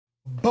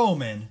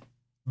Bowman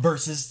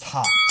versus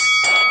Topps.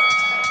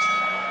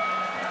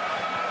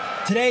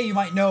 Today, you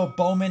might know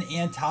Bowman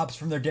and Topps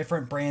from their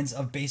different brands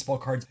of baseball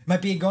cards. You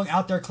might be going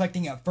out there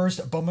collecting at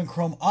first Bowman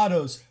Chrome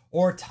Autos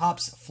or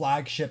Topps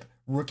flagship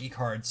rookie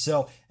cards.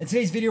 So in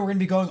today's video, we're going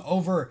to be going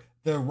over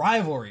the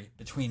rivalry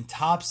between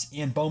Topps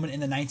and Bowman in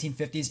the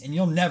 1950s, and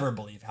you'll never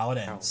believe how it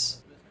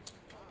ends.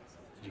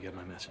 Did you get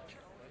my message?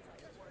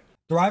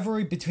 The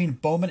rivalry between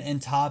Bowman and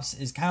Topps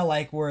is kind of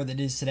like where it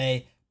is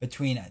today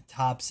between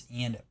Topps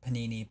and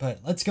Panini.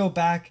 But let's go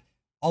back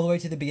all the way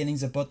to the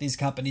beginnings of both these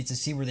companies to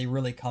see where they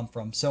really come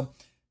from. So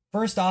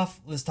first off,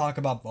 let's talk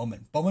about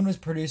Bowman. Bowman was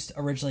produced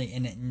originally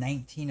in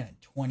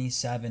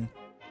 1927,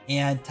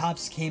 and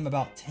Topps came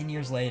about 10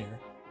 years later.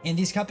 And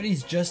these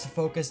companies just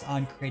focused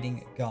on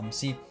creating gum.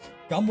 See,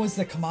 gum was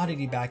the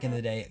commodity back in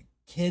the day.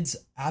 Kids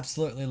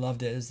absolutely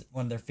loved it as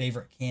one of their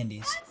favorite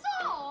candies. That's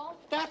all.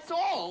 That's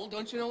all?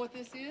 Don't you know what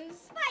this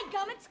is? My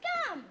gum, it's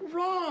gum.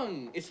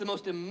 Wrong. It's the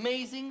most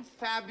amazing,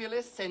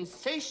 fabulous,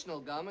 sensational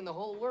gum in the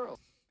whole world.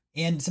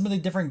 And some of the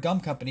different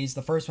gum companies,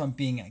 the first one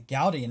being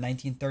Gowdy in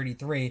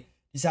 1933,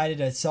 decided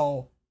to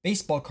sell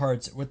baseball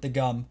cards with the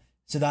gum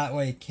so that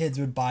way kids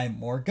would buy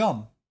more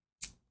gum.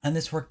 And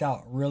this worked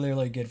out really,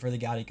 really good for the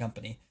Gowdy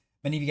company.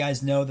 Many of you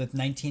guys know that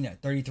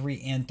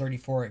 1933 and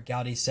 34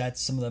 Gowdy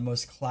sets, some of the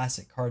most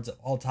classic cards of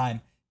all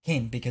time,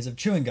 came because of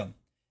chewing gum.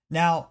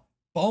 Now,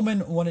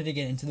 Bowman wanted to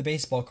get into the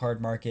baseball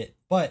card market,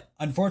 but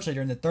unfortunately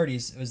during the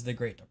 30s, it was the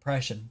Great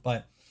Depression.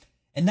 But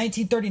in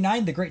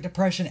 1939, the Great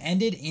Depression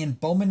ended and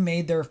Bowman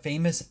made their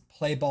famous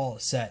play ball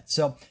set.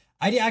 So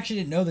I actually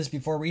didn't know this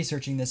before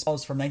researching this.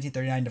 Balls from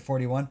 1939 to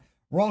 41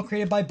 were all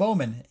created by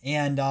Bowman,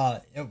 and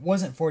it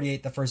wasn't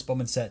 48, the first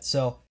Bowman set.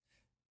 So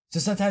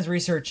sometimes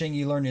researching,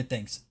 you learn new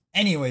things.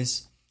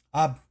 Anyways,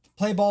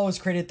 play ball was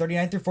created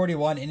 39 through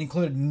 41 and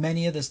included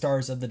many of the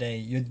stars of the day.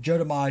 You had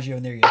Joe DiMaggio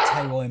in there, you had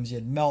Ted Williams, you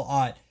had Mel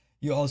Ott,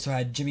 you also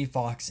had Jimmy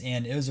Fox,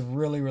 and it was a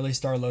really, really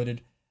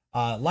star-loaded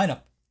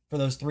lineup for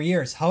those 3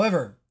 years.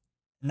 However,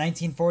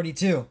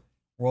 1942,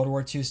 World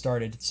War II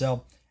started.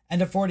 So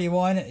end of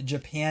 41,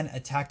 Japan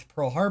attacked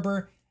Pearl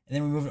Harbor, and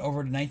then we moved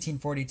over to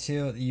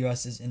 1942. The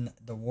U.S. is in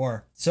the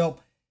war. So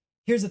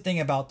here's the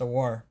thing about the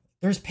war.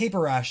 There's paper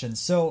rations.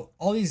 So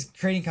all these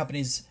trading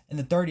companies in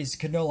the 30s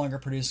could no longer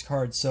produce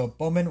cards. So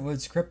Bowman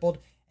was crippled,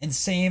 and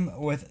same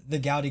with the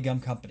Gowdy Gum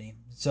Company.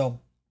 So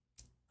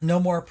no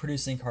more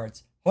producing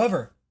cards.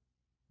 However,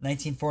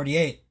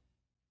 1948,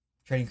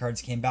 trading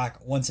cards came back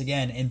once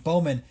again, and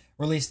Bowman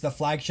released the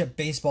flagship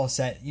baseball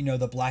set, you know,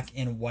 the black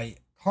and white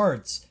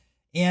cards.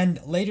 And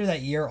later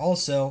that year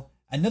also,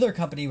 another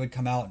company would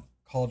come out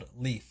called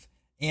Leaf.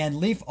 And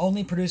Leaf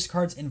only produced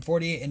cards in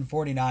 48 and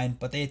 49,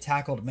 but they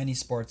tackled many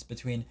sports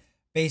between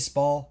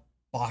baseball,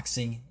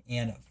 boxing,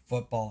 and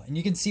football. And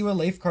you can see what a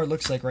Leaf card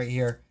looks like right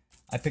here.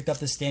 I picked up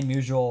this Stan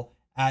Musial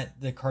at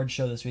the card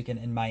show this weekend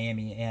in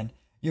Miami, and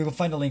you will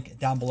find a link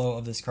down below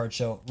of this card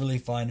show. Really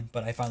fun,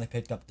 but I finally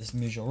picked up this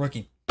Musial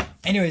rookie.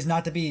 Anyways,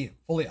 not to be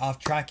fully off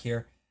track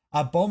here,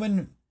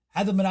 Bowman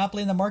had the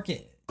monopoly in the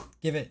market,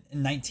 give it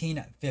in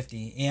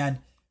 1950, and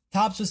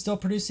Topps was still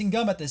producing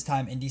gum at this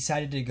time and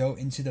decided to go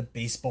into the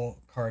baseball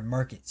card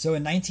market. So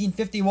in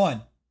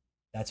 1951,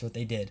 that's what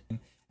they did. And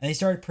they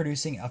started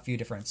producing a few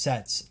different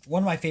sets.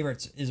 One of my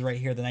favorites is right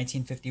here, the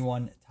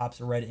 1951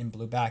 Topps red and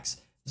blue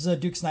backs. This is a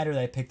Duke Snider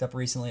that I picked up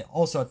recently,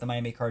 also at the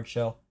Miami Card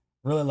Show.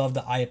 Really love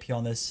the eye appeal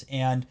on this.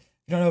 And if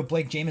you don't know,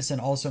 Blake Jameson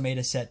also made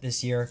a set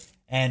this year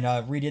and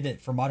redid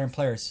it for modern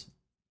players.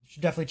 You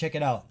should definitely check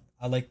it out.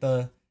 I like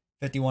the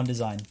 51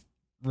 design.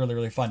 Really,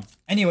 really fun.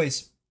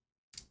 Anyways,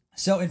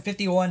 so in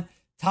 51,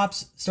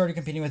 Topps started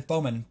competing with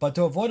Bowman, but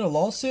to avoid a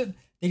lawsuit,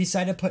 they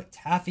decided to put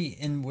taffy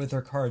in with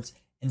their cards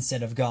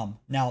instead of gum.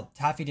 Now,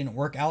 taffy didn't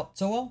work out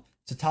so well,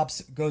 so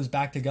Topps goes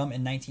back to gum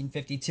in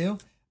 1952,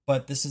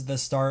 but this is the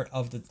start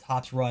of the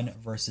Topps run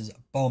versus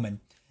Bowman.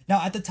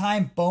 Now, at the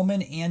time,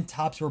 Bowman and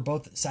Topps were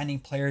both signing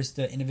players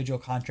to individual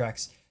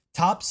contracts.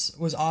 Topps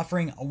was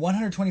offering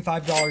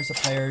 $125 to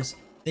players.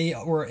 They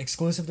were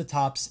exclusive to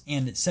Topps,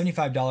 and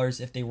 $75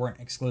 if they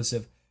weren't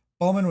exclusive.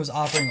 Bowman was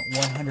offering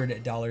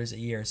 $100 a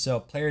year. So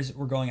players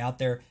were going out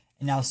there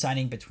and now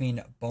signing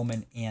between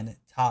Bowman and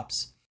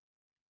Topps.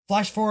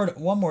 Flash forward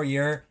one more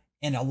year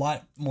and a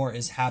lot more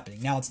is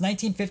happening. Now it's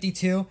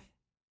 1952.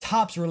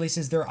 Topps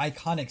releases their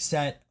iconic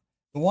set,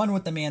 the one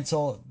with the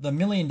mantle, the $1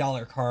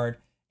 million card,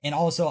 and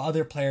also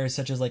other players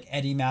such as like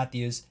Eddie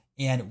Matthews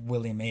and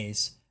Willie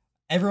Mays.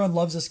 Everyone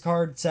loves this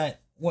card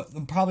set,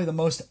 probably the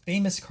most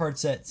famous card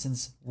set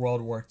since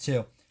World War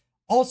II.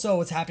 Also,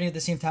 what's happening at the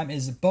same time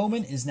is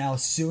Bowman is now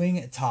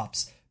suing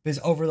Topps because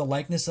over the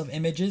likeness of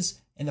images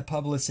and the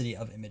publicity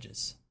of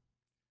images.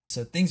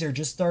 So things are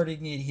just starting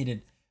to get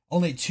heated.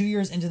 Only 2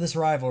 years into this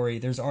rivalry,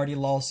 there's already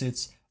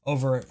lawsuits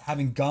over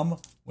having gum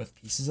with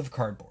pieces of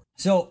cardboard.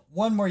 So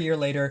one more year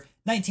later,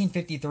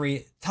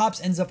 1953,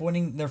 Topps ends up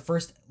winning their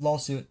first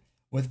lawsuit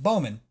with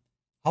Bowman.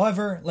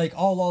 However, like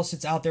all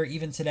lawsuits out there,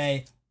 even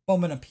today,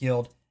 Bowman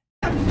appealed.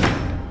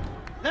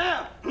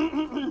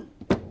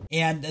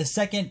 And the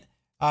Second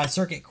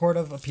Circuit Court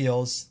of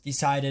Appeals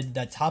decided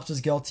that Topps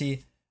was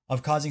guilty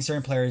of causing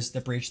certain players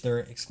to breach their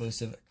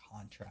exclusive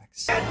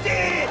contracts.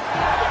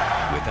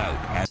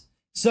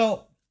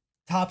 So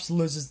Topps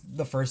loses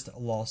the first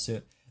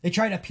lawsuit. They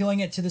tried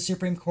appealing it to the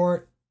Supreme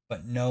Court,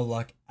 but no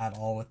luck at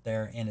all with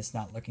there, and it's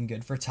not looking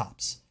good for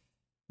Topps.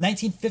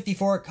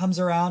 1954 comes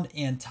around,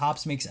 and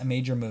Topps makes a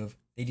major move.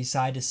 They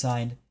decide to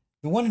sign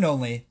the one and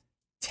only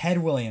Ted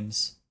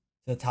Williams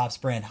to the Topps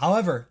brand.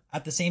 However,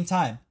 at the same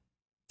time,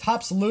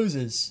 Topps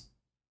loses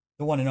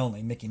the one and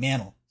only Mickey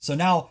Mantle. So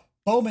now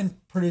Bowman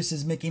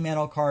produces Mickey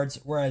Mantle cards,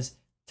 whereas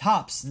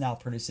Topps now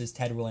produces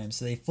Ted Williams.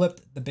 So they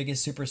flipped the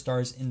biggest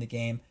superstars in the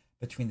game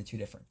between the two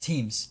different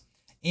teams.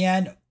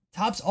 And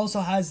Topps also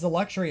has the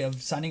luxury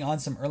of signing on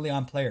some early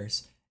on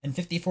players. In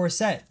 54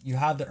 set, you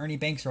have the Ernie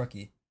Banks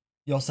rookie.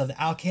 You also have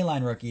the Al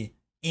Kaline rookie.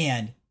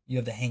 And you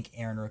have the Hank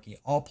Aaron rookie.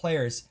 All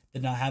players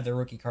did not have their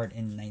rookie card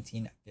in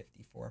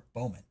 1954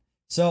 Bowman.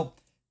 So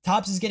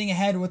Topps is getting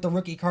ahead with the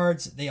rookie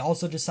cards. They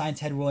also just signed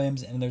Ted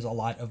Williams, and there's a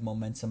lot of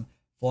momentum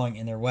flowing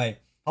in their way.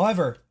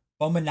 However,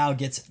 Bowman now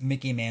gets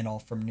Mickey Mantle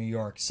from New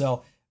York.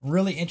 So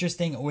really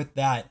interesting with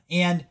that.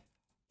 And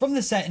from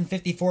the set in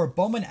 54,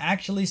 Bowman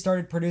actually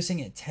started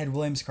producing Ted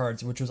Williams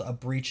cards, which was a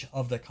breach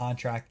of the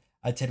contract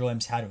Ted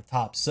Williams had with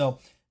Topps. So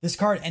this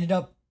card ended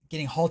up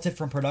getting halted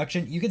from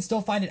production. You can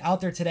still find it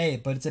out there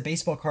today, but it's a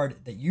baseball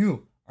card that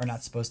you are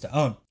not supposed to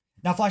own.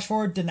 Now flash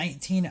forward to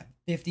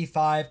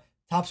 1955.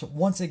 Topps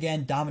once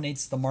again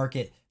dominates the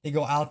market. They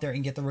go out there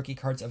and get the rookie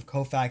cards of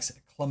Koufax,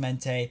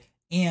 Clemente,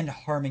 and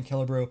Harmon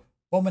Killebrew.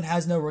 Bowman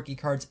has no rookie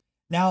cards.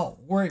 Now,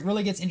 where it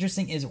really gets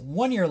interesting is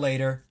 1 year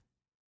later,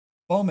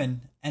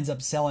 Bowman ends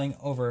up selling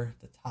over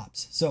the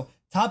Topps. So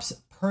Topps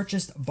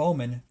purchased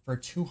Bowman for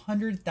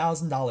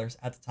 $200,000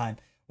 at the time,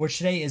 which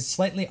today is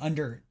slightly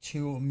under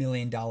 $2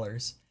 million.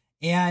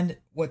 And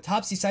what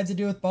Topps decides to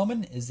do with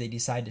Bowman is they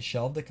decide to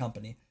shelve the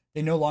company.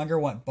 They no longer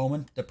want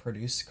Bowman to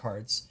produce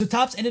cards. So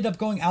Topps ended up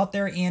going out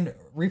there and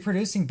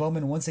reproducing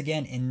Bowman once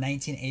again in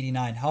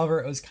 1989.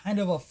 However, it was kind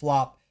of a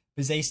flop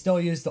because they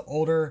still used the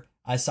older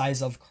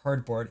size of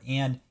cardboard.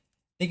 And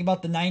think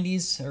about the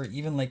 90s or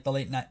even like the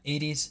late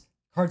 80s,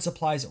 card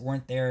supplies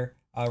weren't there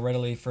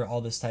readily for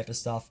all this type of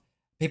stuff.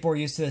 People were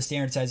used to the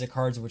standard size of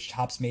cards, which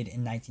Topps made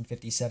in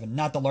 1957,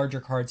 not the larger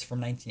cards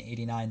from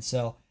 1989.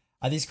 So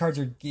these cards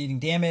are getting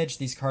damaged.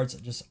 These cards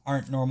just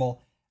aren't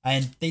normal.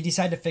 And they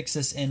decided to fix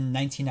this in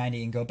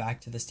 1990 and go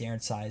back to the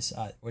standard size,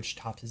 which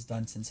Topps has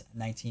done since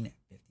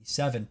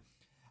 1957.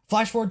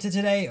 Flash forward to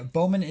today,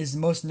 Bowman is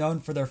most known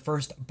for their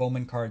first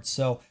Bowman cards.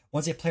 So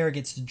once a player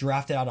gets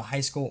drafted out of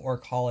high school or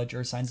college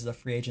or signs as a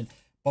free agent,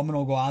 Bowman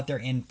will go out there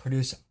and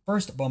produce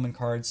first Bowman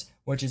cards,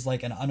 which is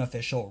like an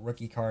unofficial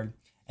rookie card.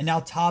 And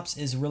now Topps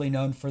is really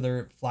known for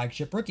their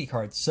flagship rookie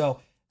cards. So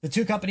the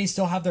two companies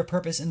still have their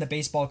purpose in the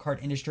baseball card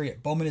industry.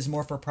 Bowman is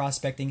more for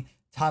prospecting.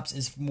 Topps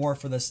is more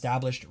for the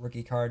established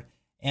rookie card.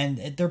 And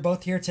they're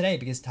both here today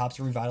because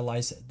Topps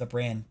revitalized the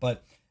brand.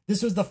 But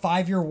this was the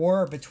 5-year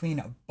war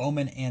between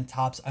Bowman and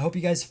Topps. I hope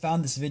you guys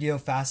found this video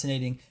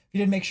fascinating. If you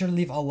did, make sure to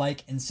leave a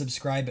like and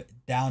subscribe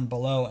down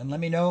below. And let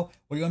me know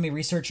what you want me to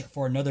research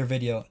for another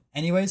video.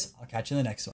 Anyways, I'll catch you in the next one.